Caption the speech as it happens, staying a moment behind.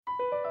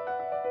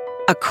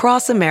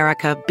Across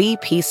America,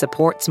 BP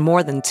supports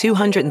more than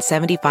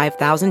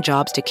 275,000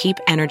 jobs to keep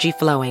energy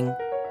flowing.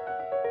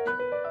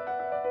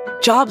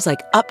 Jobs like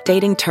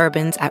updating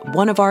turbines at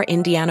one of our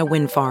Indiana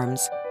wind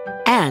farms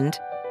and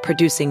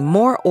producing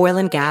more oil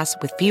and gas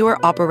with fewer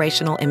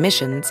operational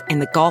emissions in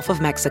the Gulf of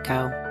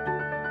Mexico.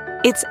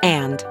 It's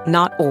and,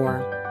 not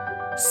or.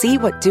 See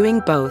what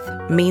doing both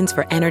means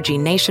for energy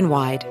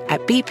nationwide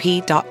at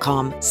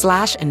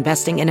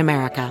bp.com/investing in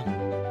America.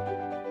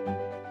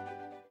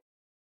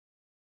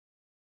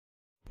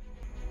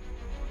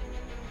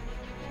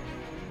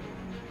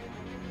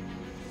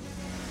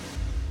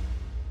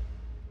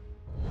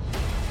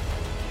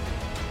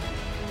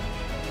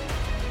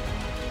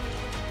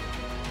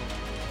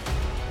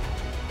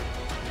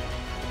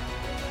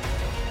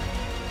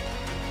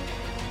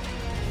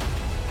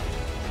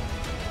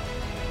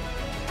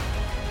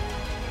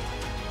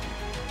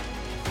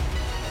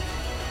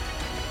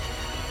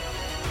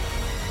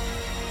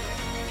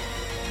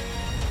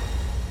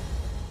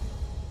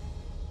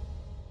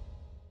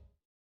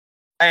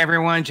 Hi,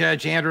 everyone.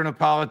 Judge Andrew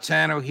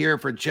Napolitano here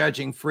for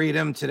Judging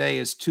Freedom. Today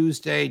is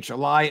Tuesday,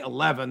 July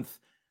 11th,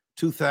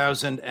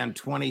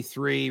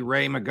 2023.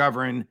 Ray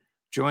McGovern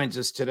joins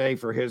us today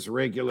for his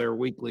regular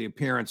weekly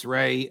appearance.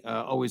 Ray,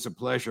 always a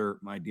pleasure,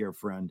 my dear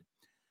friend.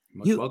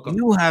 Welcome.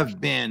 You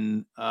have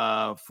been,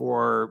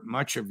 for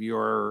much of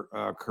your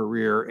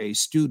career, a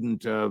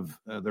student of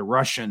the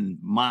Russian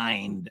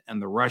mind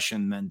and the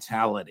Russian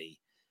mentality.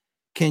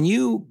 Can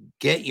you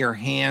get your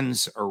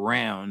hands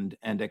around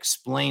and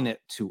explain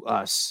it to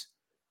us,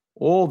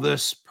 all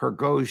this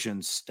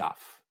Prigozhin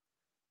stuff,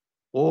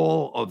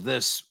 all of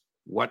this,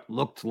 what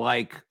looked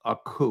like a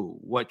coup,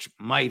 which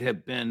might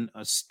have been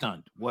a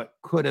stunt, what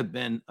could have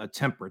been a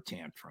temper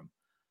tantrum,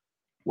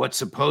 what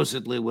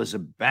supposedly was a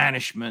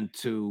banishment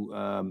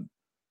to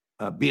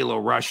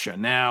Belarusia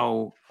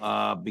now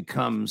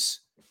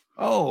becomes,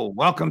 oh,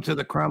 welcome to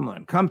the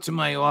Kremlin. Come to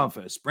my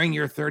office. Bring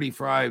your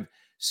 35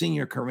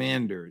 senior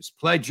commanders.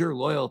 Pledge your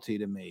loyalty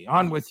to me.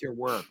 On with your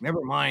work.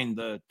 Never mind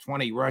the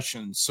 20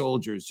 Russian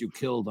soldiers you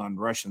killed on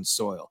Russian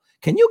soil.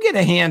 Can you get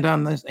a handle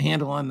on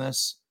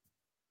this?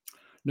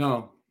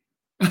 No.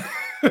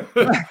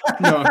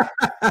 No.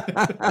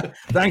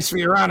 Thanks for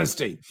your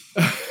honesty.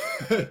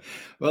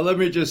 Well, let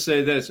me just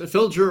say this.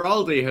 Phil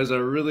Giraldi has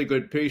a really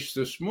good piece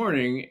this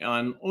morning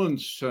on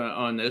Uns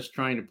on this,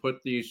 trying to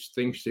put these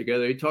things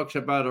together. He talks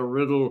about a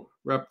riddle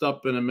wrapped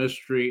up in a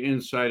mystery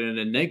inside an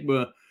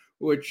enigma,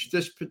 which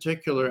this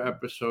particular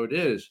episode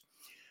is.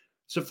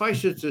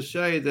 Suffice it to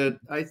say that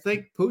I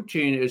think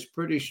Putin is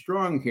pretty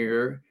strong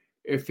here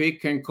if he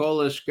can call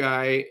this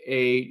guy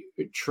a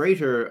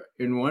traitor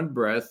in one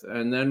breath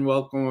and then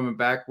welcome him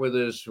back with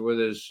his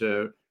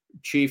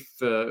chief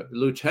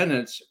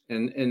lieutenants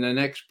in the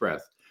next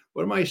breath.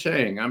 What am I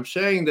saying? I'm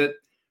saying that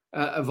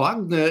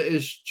Wagner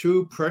is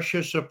too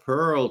precious a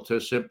pearl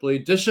to simply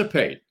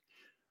dissipate.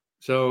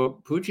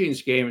 So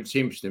Putin's game, it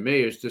seems to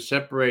me, is to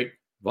separate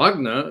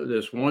Wagner,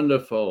 this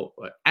wonderful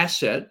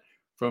asset,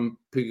 from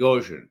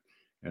Prigozhin.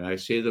 And I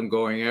see them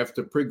going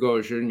after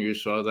Prigozhin. You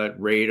saw that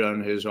raid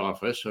on his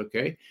office,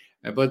 okay?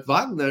 But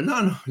Wagner,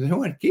 no, they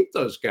want to keep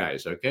those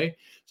guys, okay?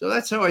 So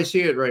that's how I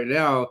see it right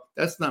now.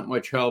 That's not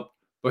much help.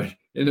 But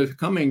in the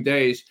coming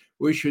days,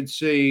 we should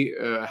see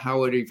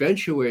how it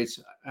eventuates.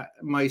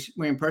 My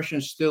impression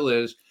still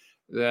is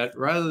that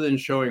rather than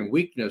showing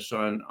weakness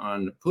on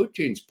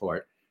Putin's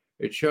part,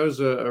 it shows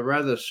a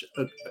rather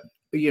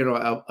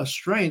a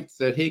strength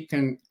that he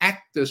can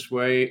act this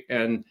way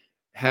and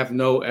have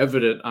no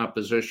evident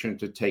opposition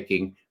to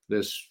taking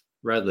this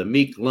rather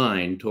meek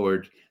line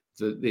toward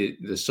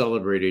the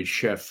celebrated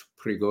chef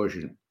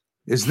Prigozhin.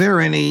 Is there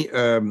any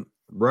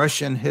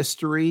Russian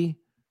history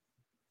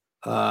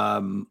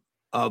of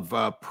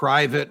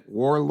private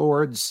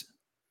warlords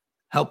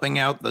helping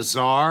out the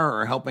Tsar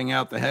or helping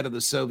out the head of the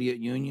Soviet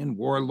Union,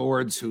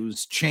 warlords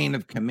whose chain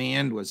of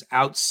command was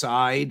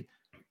outside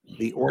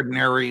the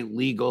ordinary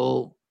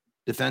legal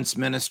defense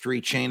ministry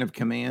chain of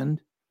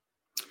command?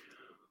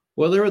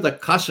 Well, there were the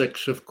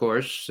Cossacks, of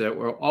course, that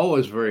were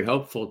always very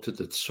helpful to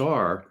the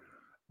Tsar.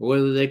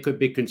 Whether they could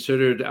be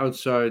considered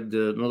outside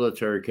the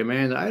military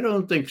command, I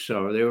don't think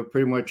so. They were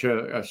pretty much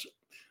a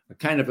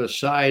kind of a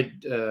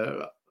side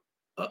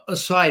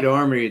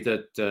army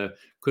that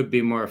could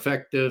be more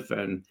effective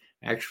and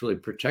actually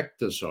protect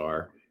the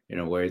Tsar in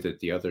a way that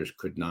the others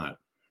could not.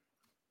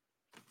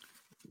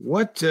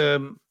 What's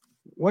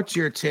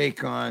your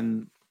take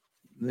on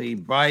the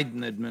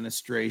Biden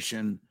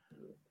administration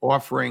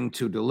offering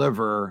to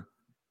deliver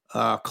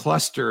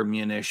cluster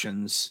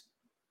munitions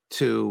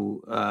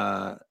to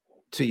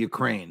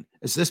Ukraine?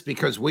 Is this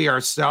because we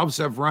ourselves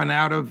have run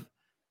out of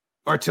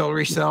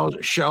artillery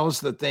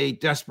shells that they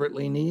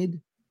desperately need?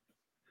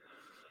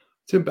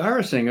 It's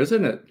embarrassing,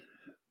 isn't it?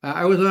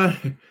 I was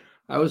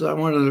on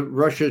one of the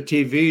Russia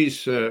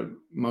TV's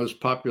most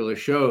popular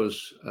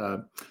shows,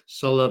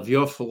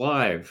 Solovyov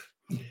Live,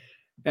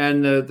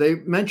 and they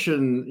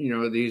mentioned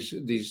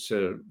these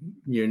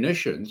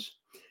munitions,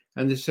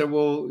 and they said,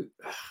 "Well,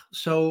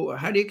 so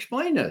how do you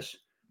explain this?"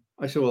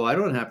 I said, "Well, I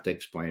don't have to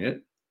explain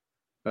it.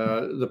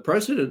 the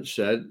president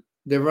said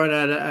they run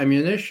out of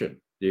ammunition,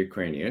 the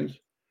Ukrainians,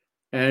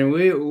 and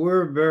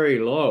we're very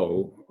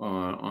low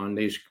on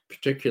these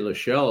particular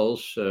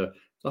shells, the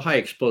high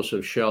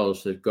explosive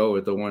shells that go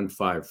with the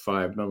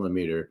 155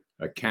 millimeter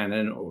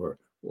cannon or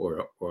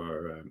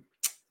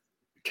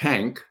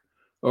tank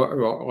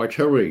or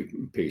artillery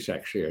piece,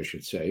 actually, I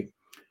should say.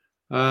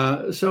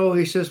 So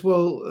he says,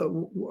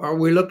 well,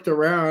 we looked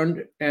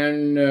around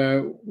and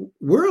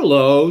we're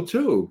low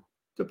too.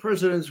 The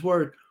president's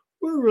word,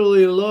 we're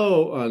really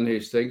low on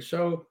these things.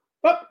 So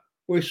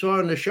we saw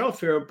on the shelf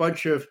here a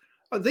bunch of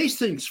these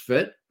things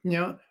fit.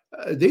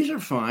 These are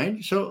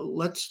fine. So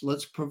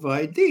let's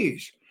provide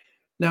these.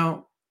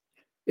 Now,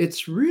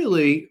 it's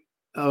really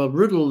a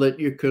riddle that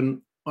you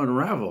can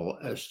unravel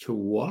as to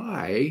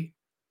why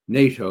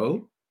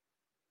NATO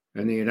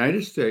and the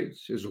United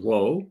States is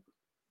low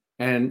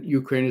and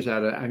Ukraine is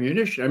out of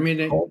ammunition. I mean,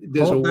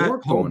 there's a war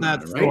going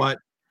on, right?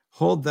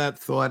 Hold that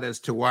thought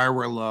as to why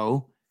we're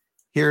low.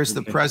 Here's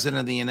the president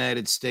of the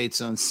United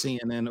States on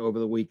CNN over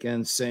the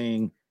weekend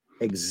saying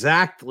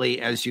exactly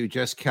as you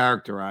just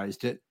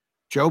characterized it.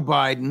 Joe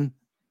Biden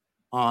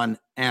on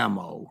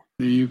ammo.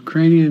 The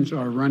Ukrainians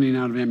are running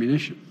out of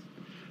ammunition.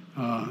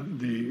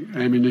 The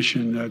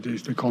ammunition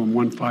they call them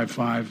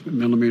 155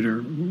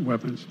 millimeter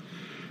weapons.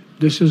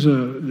 This is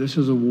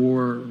a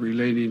war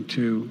relating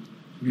to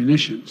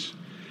munitions,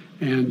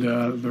 and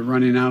they're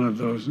running out of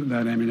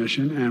that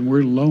ammunition, and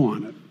we're low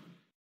on it.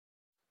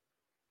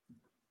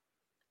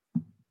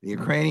 The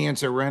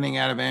Ukrainians are running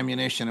out of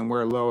ammunition, and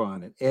we're low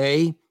on it.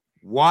 A,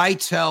 why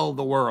tell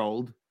the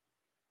world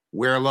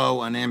we're low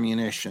on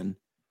ammunition?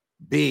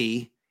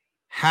 B,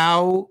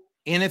 how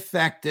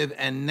ineffective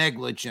and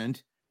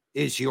negligent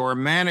is your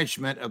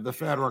management of the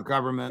federal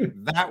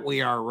government that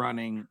we are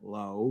running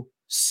low?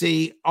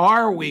 C,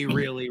 are we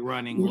really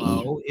running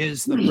low?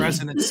 Is the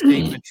president's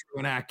statement true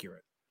and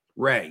accurate?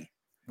 Ray.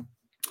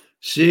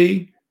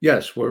 C,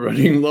 yes, we're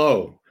running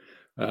low.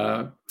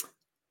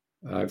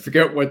 I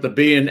forget what the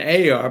B and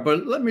A are,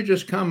 but let me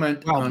just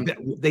comment on...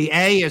 The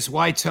A is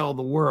why tell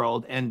the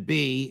world, and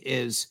B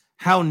is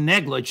how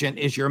negligent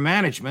is your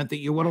management that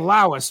you would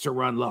allow us to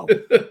run low.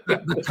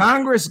 The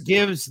Congress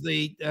gives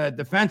the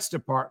Defense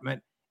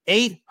Department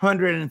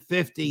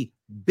 $850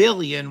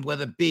 billion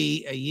with a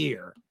B a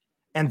year,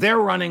 and they're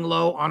running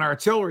low on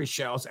artillery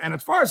shells. And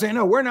as far as I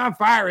know, we're not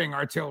firing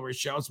artillery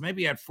shells,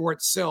 maybe at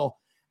Fort Sill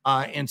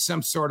in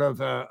some sort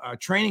of a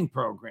training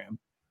program.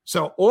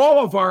 So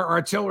all of our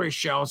artillery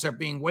shells are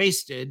being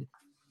wasted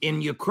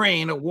in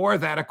Ukraine, a war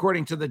that,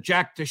 according to the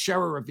Jack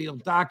Teixeira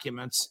revealed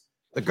documents,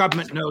 the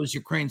government knows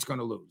Ukraine's going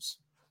to lose.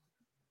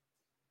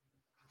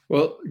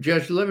 Well,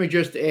 Judge, let me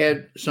just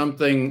add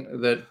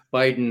something that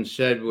Biden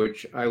said,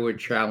 which I would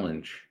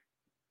challenge.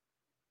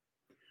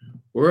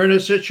 We're in a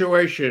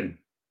situation,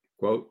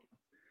 quote,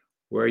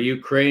 where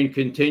Ukraine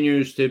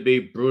continues to be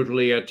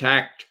brutally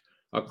attacked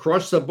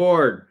across the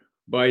board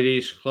by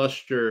these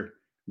cluster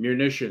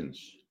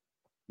munitions.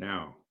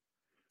 Now,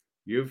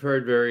 you've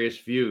heard various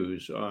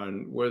views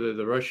on whether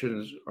the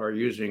Russians are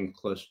using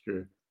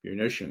cluster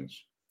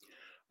munitions.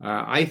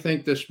 I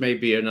think this may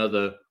be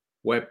another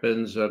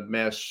weapons of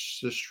mass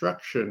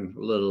destruction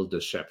little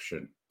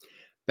deception.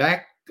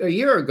 Back a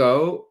year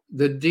ago,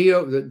 the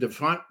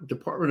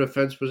Department of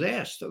Defense was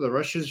asked, are the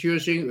Russians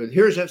using,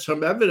 here's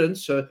some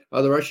evidence, are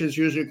the Russians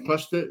using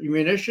cluster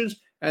munitions?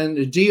 And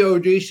the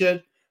DOD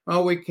said,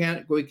 oh, we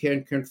can't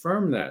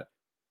confirm that.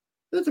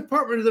 The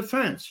Department of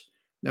Defense.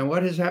 Now,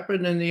 what has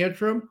happened in the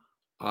interim?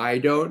 I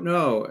don't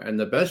know. And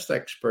the best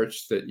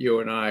experts that you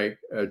and I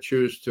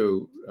choose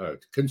to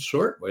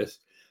consort with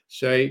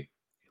say,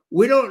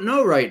 we don't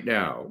know right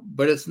now,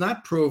 but it's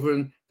not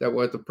proven that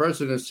what the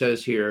president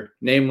says here,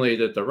 namely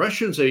that the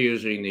Russians are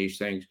using these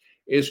things,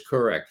 is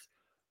correct.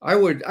 I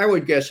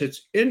would guess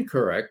it's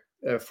incorrect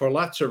for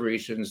lots of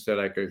reasons that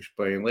I could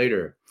explain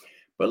later.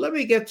 But let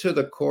me get to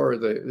the core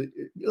of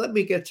let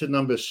me get to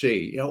number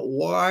C.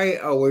 Why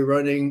are we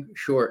running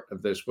short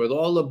of this with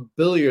all the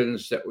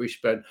billions that we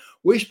spend?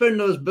 We spend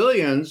those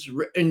billions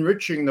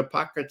enriching the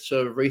pockets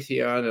of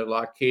Raytheon and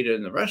Lockheed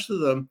and the rest of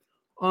them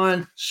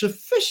on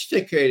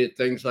sophisticated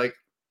things like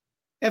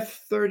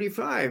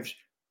F-35s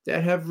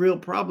that have real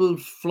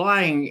problems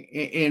flying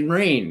in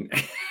rain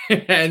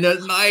and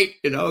at night,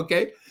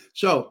 okay?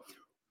 So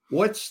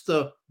what's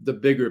the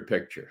bigger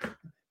picture?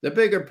 The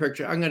bigger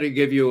picture, I'm going to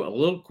give you a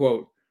little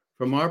quote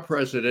from our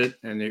president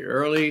in the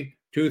early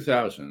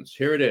 2000s.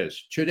 Here it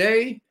is.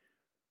 Today,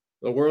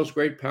 the world's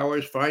great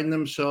powers find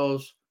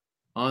themselves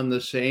on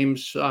the same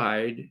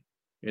side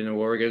in the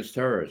war against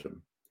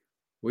terrorism.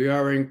 We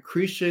are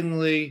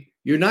increasingly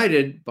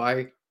united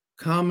by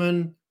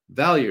common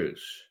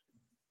values.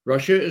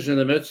 Russia is in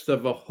the midst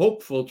of a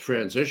hopeful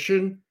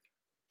transition.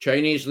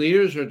 Chinese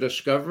leaders are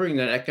discovering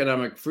that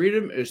economic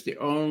freedom is the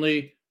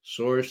only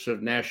source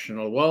of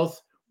national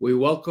wealth. We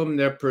welcome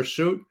their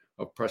pursuit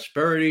of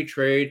prosperity,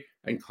 trade,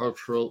 and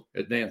cultural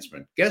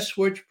advancement. Guess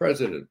which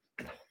president?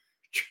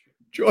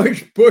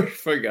 George Bush,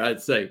 for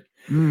God's sake.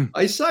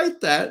 I cite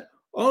that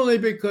only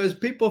because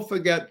people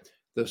forget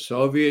the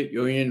Soviet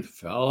Union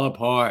fell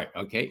apart.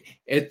 Okay,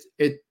 it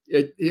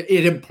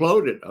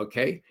imploded.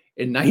 Okay,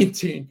 in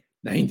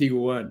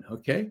 1991.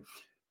 Okay,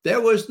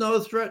 there was no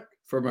threat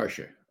from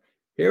Russia.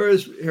 Here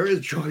is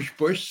George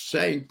Bush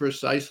saying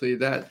precisely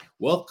that,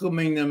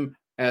 welcoming them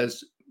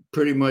as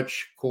pretty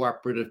much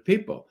cooperative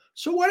people.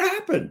 So what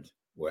happened?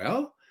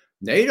 Well,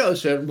 NATO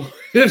said, well,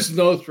 there's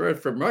no threat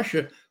from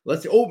Russia.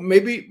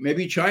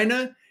 Maybe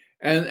China,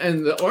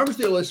 and the arms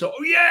dealers said,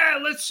 oh yeah,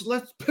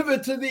 let's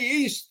pivot to the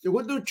east.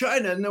 We'll do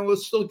China, and then we'll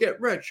still get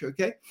rich.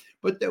 Okay,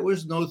 but there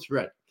was no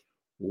threat.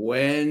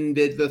 When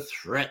did the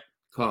threat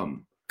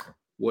come?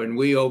 When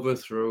we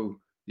overthrew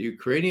the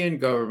Ukrainian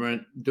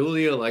government,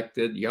 duly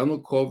elected.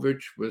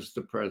 Yanukovych was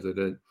the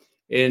president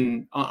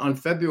on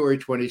February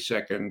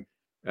 22nd,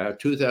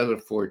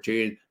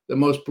 2014, the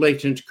most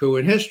blatant coup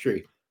in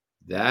history.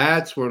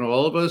 That's when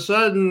all of a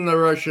sudden the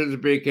Russians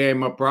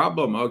became a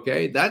problem.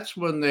 Okay, that's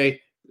when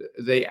they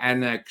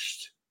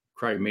annexed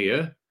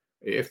Crimea.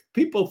 If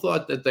people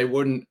thought that they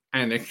wouldn't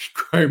annex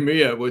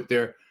Crimea with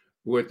their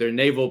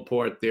naval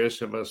port there,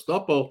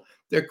 Sevastopol,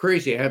 they're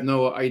crazy. I have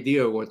no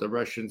idea what the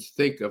Russians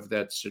think of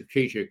that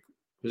strategic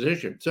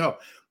position. So,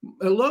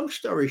 a long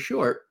story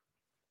short,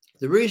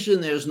 the reason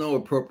there's no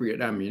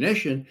appropriate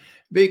ammunition,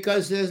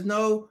 because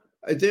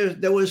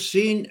there was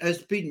seen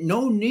as being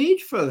no need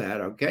for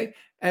that. Okay,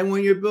 and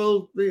when you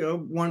build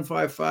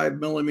 155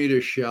 millimeter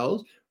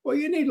shells, well,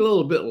 you need a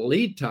little bit of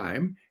lead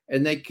time,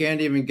 and they can't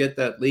even get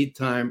that lead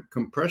time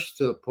compressed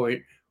to the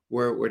point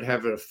where it would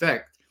have an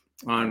effect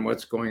on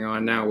what's going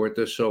on now with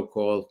the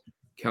so-called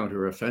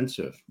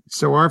counteroffensive.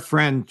 So our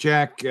friend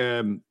Jack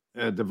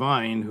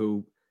Devine,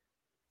 who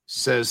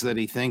says that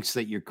he thinks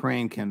that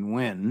Ukraine can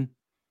win,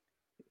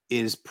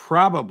 is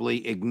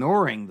probably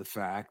ignoring the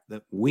fact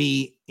that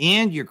we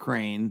and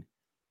Ukraine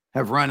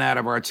have run out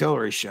of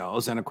artillery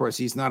shells. And of course,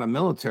 he's not a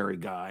military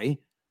guy,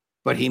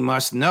 but he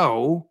must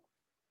know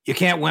you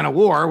can't win a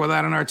war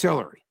without an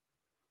artillery.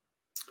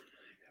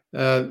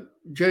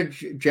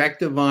 Judge Jack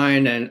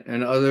Devine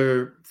and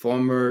other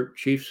former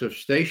chiefs of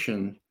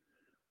station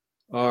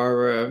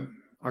are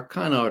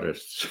con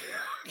artists.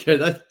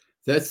 Okay,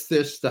 that's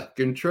their stock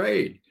in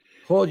trade.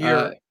 Hold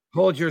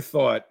your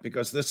thought,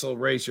 because this will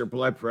raise your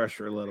blood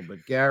pressure a little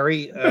bit.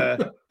 Gary,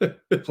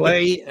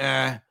 play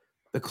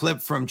the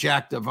clip from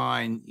Jack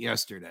Devine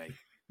yesterday.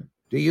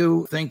 Do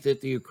you think that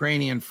the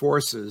Ukrainian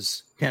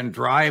forces can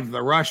drive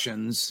the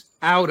Russians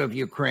out of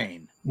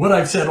Ukraine? What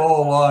I've said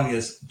all along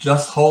is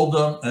just hold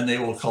them and they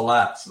will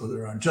collapse of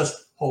their own.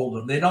 Just hold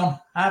them. They don't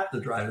have to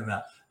drive them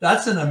out.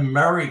 That's an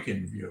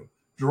American view.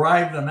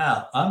 Drive them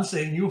out. I'm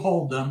saying you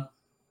hold them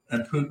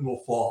and Putin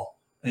will fall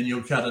and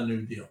you'll cut a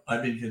new deal.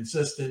 I've been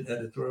consistent,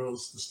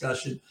 editorials,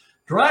 discussion.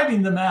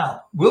 Driving them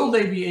out, will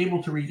they be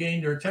able to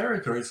regain their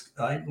territories?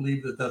 I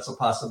believe that that's a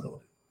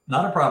possibility.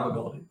 Not a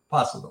probability,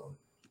 possibility.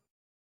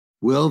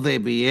 Will they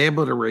be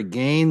able to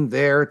regain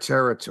their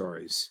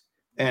territories?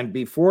 And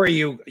before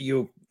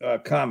you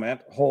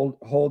comment,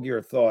 hold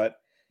your thought,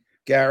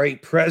 Gary.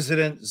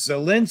 President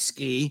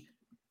Zelensky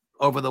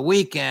over the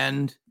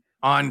weekend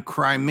on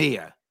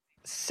Crimea.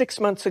 6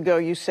 months ago,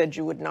 you said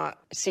you would not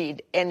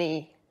cede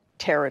any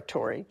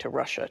territory to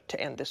Russia to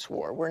end this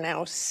war. We're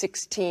now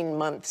 16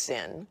 months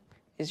in.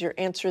 Is your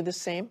answer the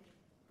same?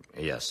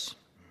 Yes.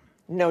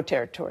 No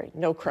territory,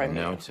 no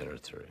Crimea. No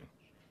territory.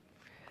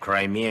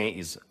 Crimea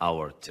is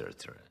our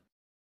territory.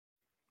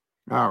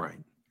 All right.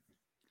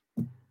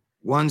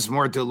 One's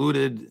more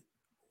diluted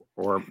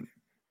or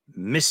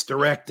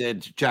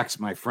misdirected. Jack's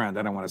my friend.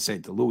 I don't want to say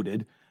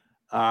diluted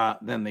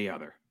than the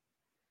other.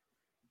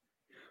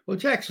 Well,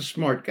 Jack's a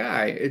smart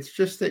guy. It's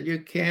just that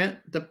you can't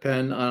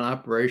depend on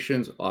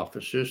operations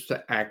officers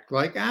to act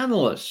like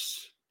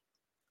analysts.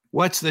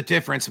 What's the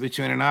difference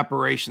between an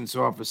operations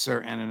officer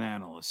and an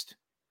analyst?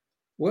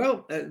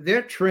 Well,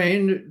 they're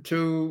trained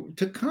to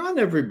con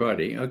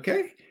everybody,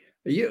 okay?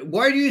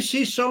 Why do you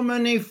see so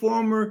many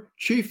former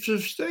chiefs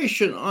of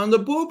station on the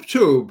boob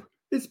tube?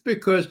 It's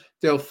because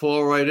they'll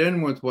fall right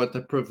in with what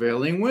the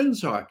prevailing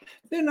winds are.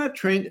 They're not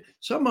trained.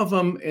 Some of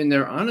them, in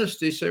their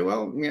honesty, say,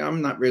 well,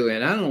 I'm not really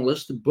an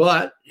analyst,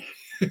 but,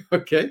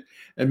 okay.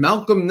 And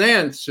Malcolm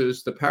Nance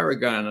is the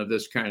paragon of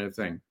this kind of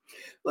thing.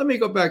 Let me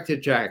go back to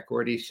Jack,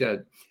 what he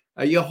said.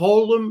 You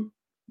hold them,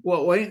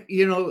 well, wait,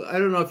 I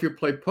don't know if you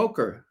play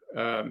poker,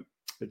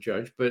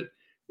 Judge, but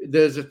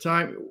there's a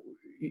time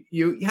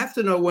you have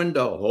to know when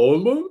to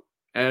hold them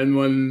and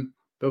when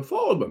to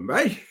fold them,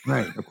 right?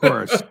 Right, of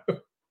course.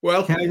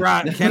 Well, Kenny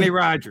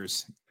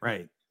Rogers,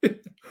 right?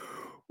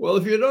 Well,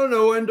 if you don't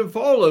know when to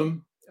fold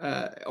them,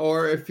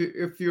 or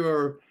if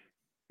your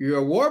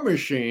war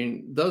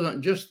machine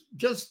doesn't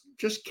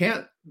just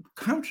can't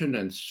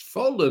countenance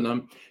folding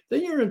them,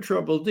 then you're in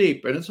trouble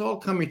deep. And it's all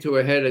coming to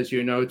a head, as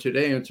you know,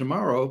 today and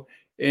tomorrow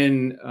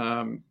in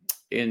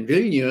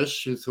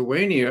Vilnius,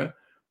 Lithuania,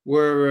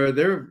 where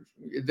they're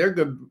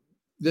good.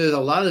 There's a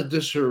lot of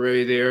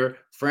disarray there.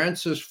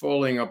 France is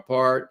falling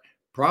apart.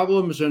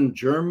 problems in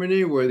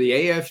Germany where the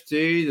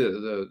AfD,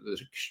 the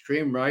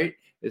extreme right,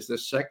 is the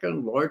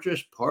second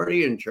largest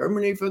party in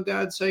Germany, for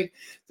God's sake.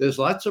 There's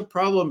lots of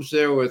problems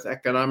there with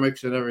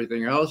economics and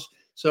everything else.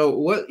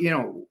 So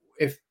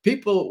if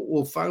people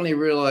will finally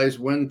realize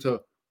when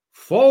to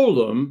fold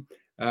them,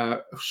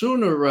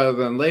 sooner rather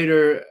than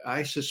later,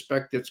 I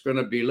suspect it's going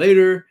to be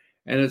later.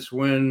 And it's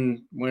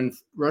when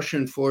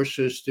Russian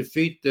forces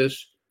defeat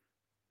this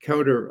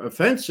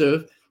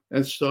counteroffensive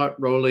and start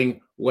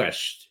rolling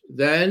west.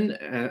 Then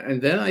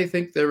I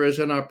think there is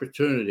an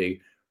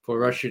opportunity for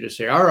Russia to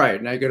say, all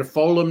right, now you're going to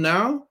fold them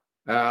now?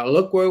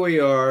 Look where we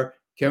are.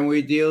 Can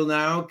we deal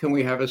now? Can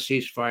we have a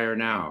ceasefire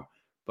now?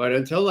 But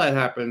until that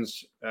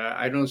happens,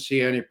 I don't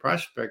see any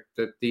prospect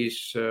that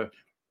these,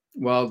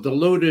 while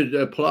diluted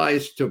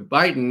applies to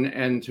Biden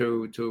and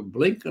to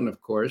Blinken,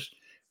 of course,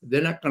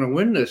 they're not going to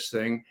win this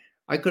thing.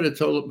 I could have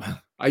told them,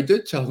 I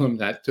did tell them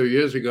that 2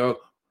 years ago.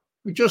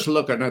 Just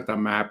looking at the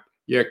map,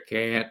 you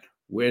can't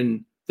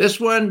win this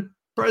one.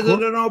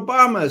 President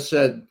Obama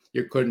said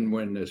you couldn't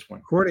win this one.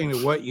 According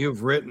to what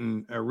you've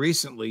written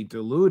recently,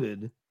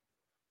 diluted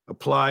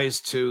applies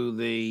to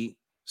the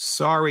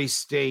sorry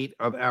state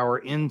of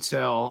our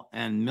intel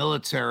and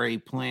military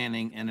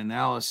planning and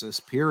analysis,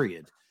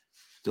 period.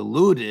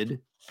 Diluted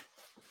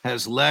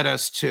has led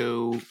us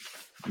to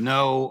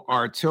no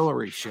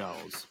artillery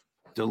shells.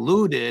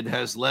 Diluted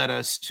has led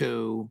us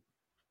to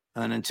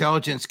an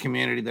intelligence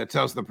community that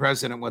tells the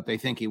president what they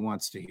think he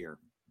wants to hear.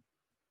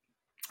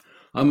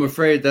 I'm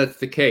afraid that's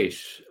the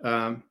case.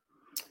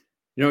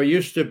 It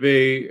used to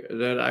be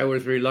that I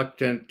was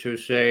reluctant to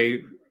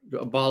say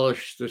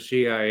abolish the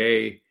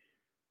CIA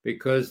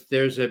because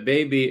there's a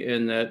baby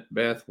in that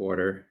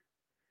bathwater.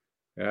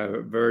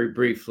 Very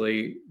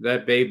briefly,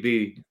 that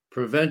baby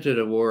prevented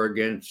a war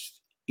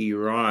against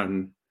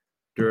Iran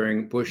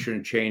during Bush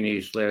and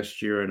Cheney's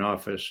last year in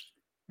office.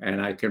 And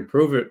I can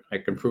prove it. I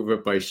can prove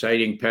it by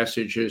citing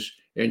passages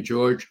in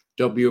George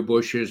W.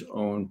 Bush's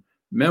own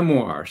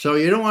memoir. So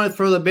you don't want to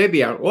throw the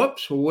baby out.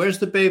 Whoops, well, where's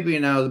the baby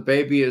now? The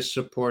baby is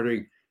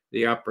supporting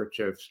the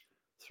operatives.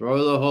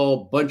 Throw the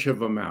whole bunch of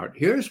them out.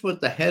 Here's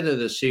what the head of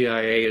the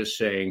CIA is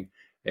saying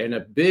in a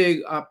big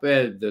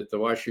op-ed that the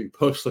Washington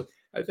Post,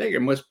 I think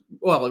it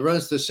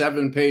runs to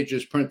 7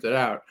 pages printed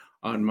out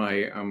on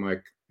my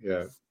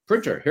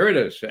printer. Here it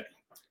is.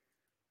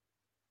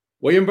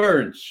 William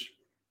Burns.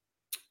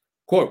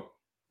 Quote,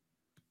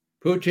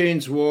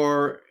 Putin's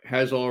war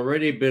has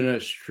already been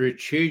a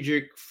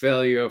strategic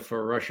failure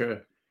for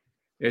Russia.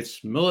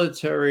 Its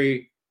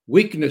military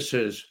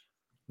weaknesses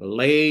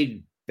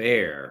laid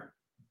bare,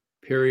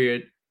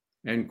 period,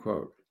 end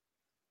quote.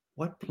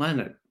 What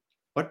planet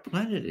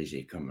is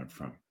he coming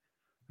from?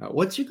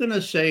 What's he going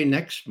to say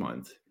next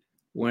month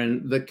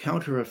when the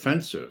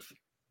counteroffensive,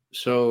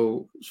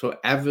 so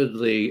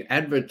avidly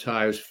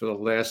advertised for the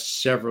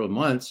last several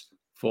months,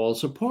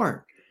 falls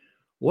apart?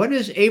 What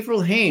is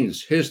Avril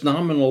Haines, his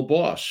nominal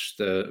boss,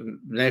 the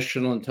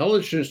National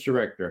Intelligence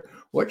Director?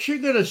 What's she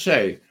going to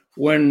say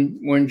when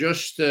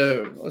just,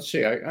 let's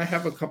see, I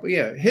have a couple.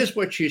 Yeah, here's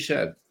what she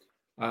said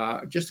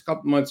just a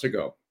couple months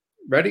ago.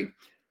 Ready?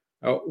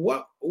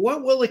 What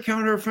will the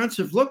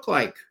counteroffensive look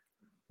like?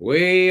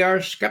 We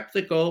are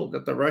skeptical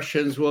that the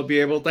Russians will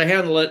be able to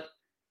handle it.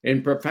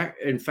 In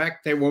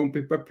fact, they won't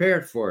be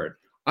prepared for it.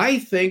 I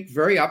think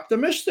very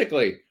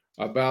optimistically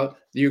about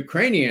the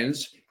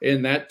Ukrainians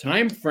in that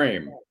time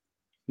frame.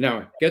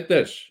 Now, get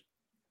this.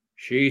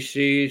 She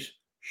sees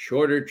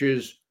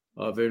shortages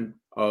of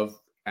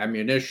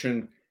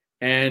ammunition.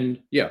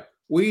 And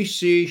we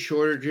see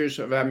shortages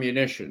of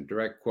ammunition,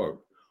 direct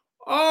quote.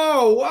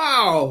 Oh,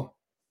 wow.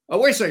 Oh,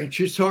 wait a second.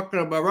 She's talking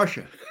about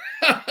Russia.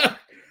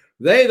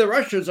 The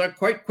Russians are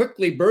quite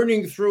quickly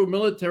burning through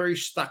military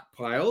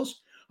stockpiles.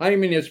 I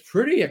mean, it's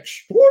pretty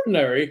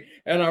extraordinary.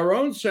 And our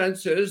own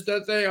sense is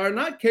that they are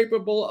not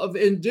capable of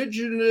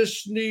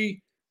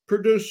indigenously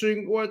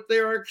producing what they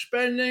are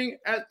expending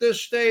at this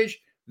stage.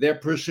 Their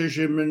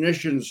precision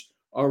munitions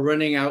are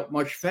running out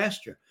much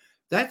faster.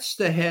 That's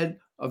the head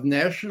of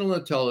national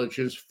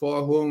intelligence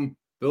for whom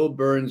Bill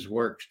Burns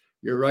works.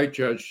 You're right,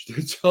 Judge.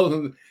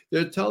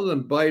 They're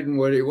telling Biden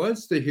what he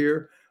wants to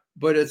hear,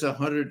 but it's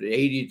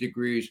 180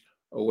 degrees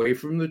away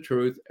from the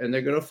truth. And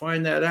they're going to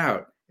find that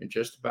out in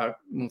just about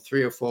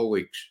 3 or 4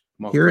 weeks.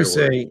 Here's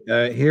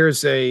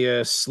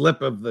a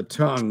slip of the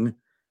tongue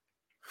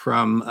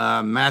from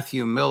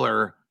Matthew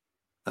Miller,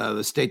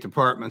 the State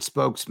Department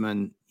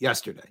spokesman,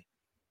 yesterday.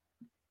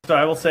 So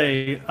I will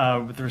say,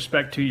 with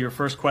respect to your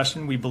first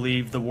question, we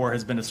believe the war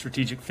has been a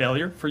strategic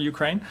failure for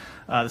Ukraine.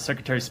 The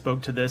Secretary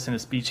spoke to this in a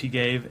speech he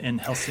gave in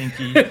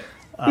Helsinki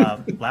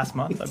last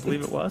month, I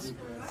believe it was.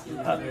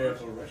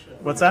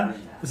 What's that?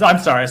 I'm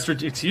sorry.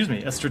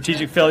 A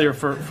strategic failure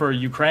for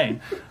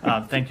Ukraine.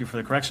 Thank you for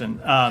the correction.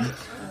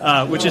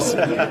 Which is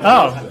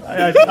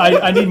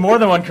I need more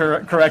than one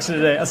correction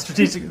today. A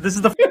strategic. This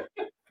is the.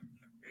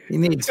 He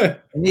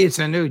needs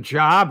a new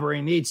job, or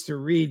he needs to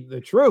read the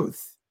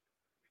truth.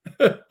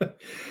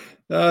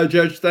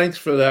 Judge, thanks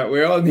for that.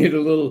 We all need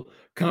a little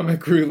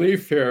comic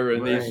relief here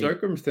in these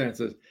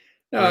circumstances.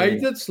 No, he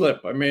did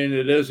slip. I mean,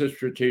 it is a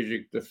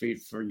strategic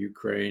defeat for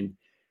Ukraine.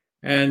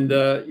 And,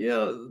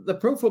 the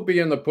proof will be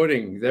in the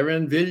pudding. They're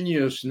in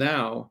Vilnius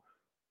now.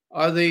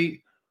 Are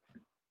the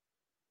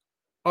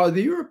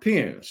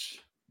Europeans,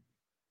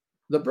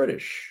 the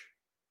British,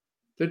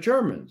 the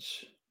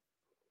Germans,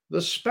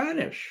 the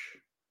Spanish,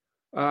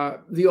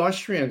 the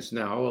Austrians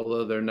now,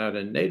 although they're not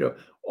in NATO,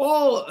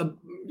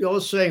 all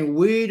saying,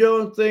 we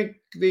don't think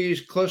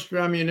these cluster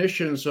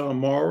ammunitions are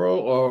moral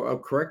or are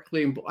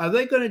correctly. Are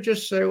they going to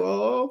just say,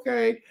 well,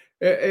 okay,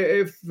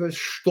 if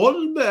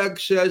Stoltenberg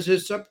says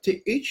it's up to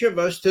each of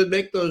us to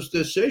make those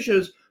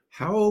decisions,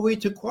 how are we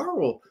to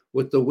quarrel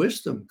with the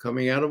wisdom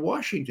coming out of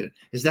Washington?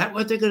 Is that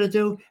what they're going to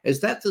do? Is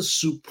that the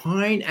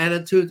supine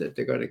attitude that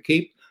they're going to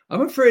keep?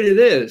 I'm afraid it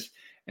is.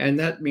 And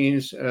that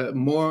means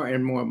more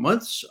and more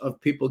months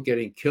of people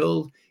getting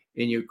killed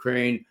in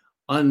Ukraine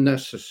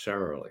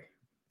unnecessarily.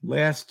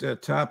 Last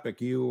topic,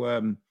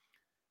 you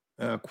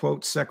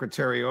quote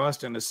Secretary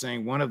Austin as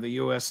saying one of the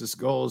U.S.'s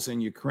goals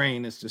in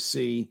Ukraine is to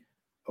see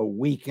a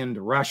weakened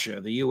Russia.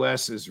 The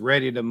U.S. is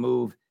ready to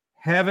move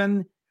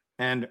heaven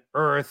and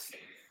earth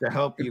to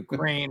help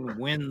Ukraine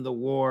win the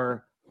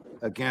war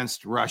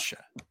against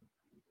Russia.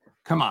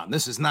 Come on,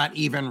 this is not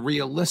even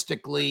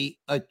realistically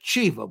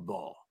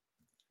achievable,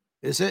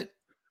 is it?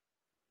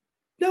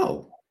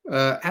 No,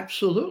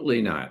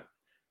 absolutely not.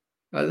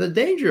 The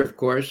danger, of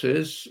course,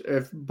 is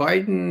if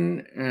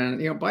Biden, and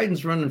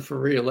Biden's running for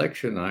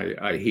re-election,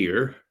 I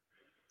hear,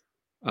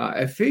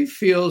 if he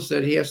feels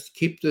that he has to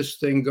keep this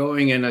thing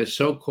going in a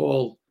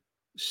so-called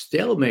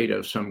stalemate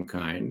of some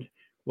kind,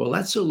 well,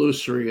 that's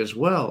illusory as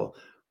well.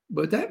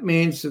 But that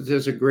means that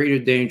there's a greater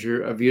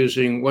danger of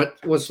using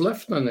what's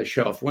left on the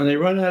shelf. When they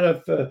run out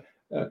of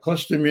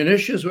cluster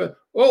munitions, we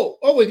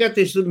got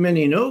these little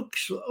mini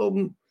nukes.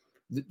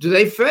 Do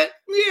they fit?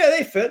 Yeah,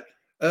 they fit.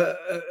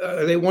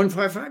 Are they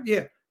 155?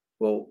 Yeah.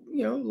 Well,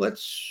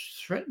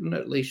 let's threaten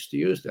at least to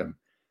use them.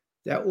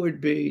 That would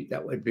be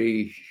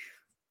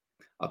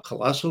a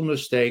colossal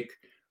mistake.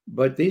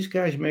 But these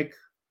guys make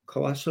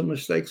colossal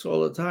mistakes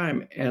all the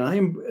time.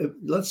 And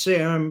let's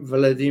say I'm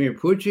Vladimir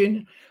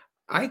Putin.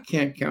 I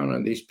can't count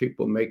on these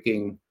people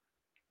making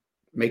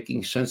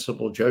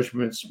sensible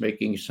judgments,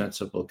 making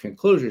sensible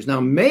conclusions. Now,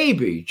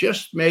 maybe,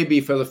 just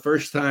maybe for the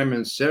first time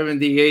in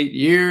 78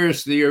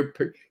 years, the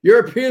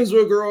Europeans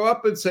will grow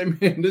up and say,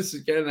 man, this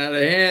is getting out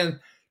of hand.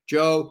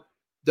 Joe,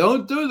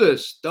 don't do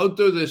this. Don't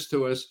do this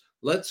to us.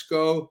 Let's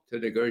go to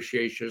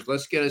negotiations.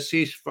 Let's get a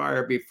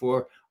ceasefire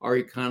before our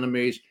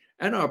economies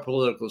and our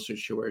political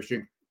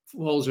situation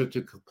falls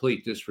into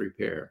complete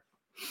disrepair.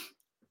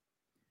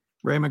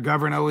 Ray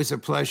McGovern, always a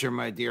pleasure,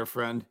 my dear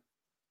friend.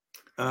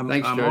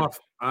 Thanks, Judge.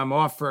 I'm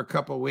off for a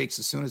couple of weeks.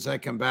 As soon as I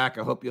come back,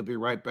 I hope you'll be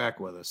right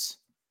back with us.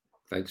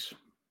 Thanks.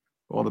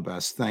 All the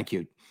best. Thank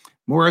you.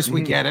 Morris,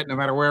 we get it. No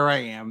matter where I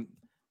am,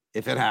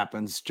 if it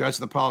happens, Judge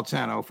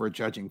Napolitano for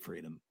Judging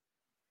Freedom.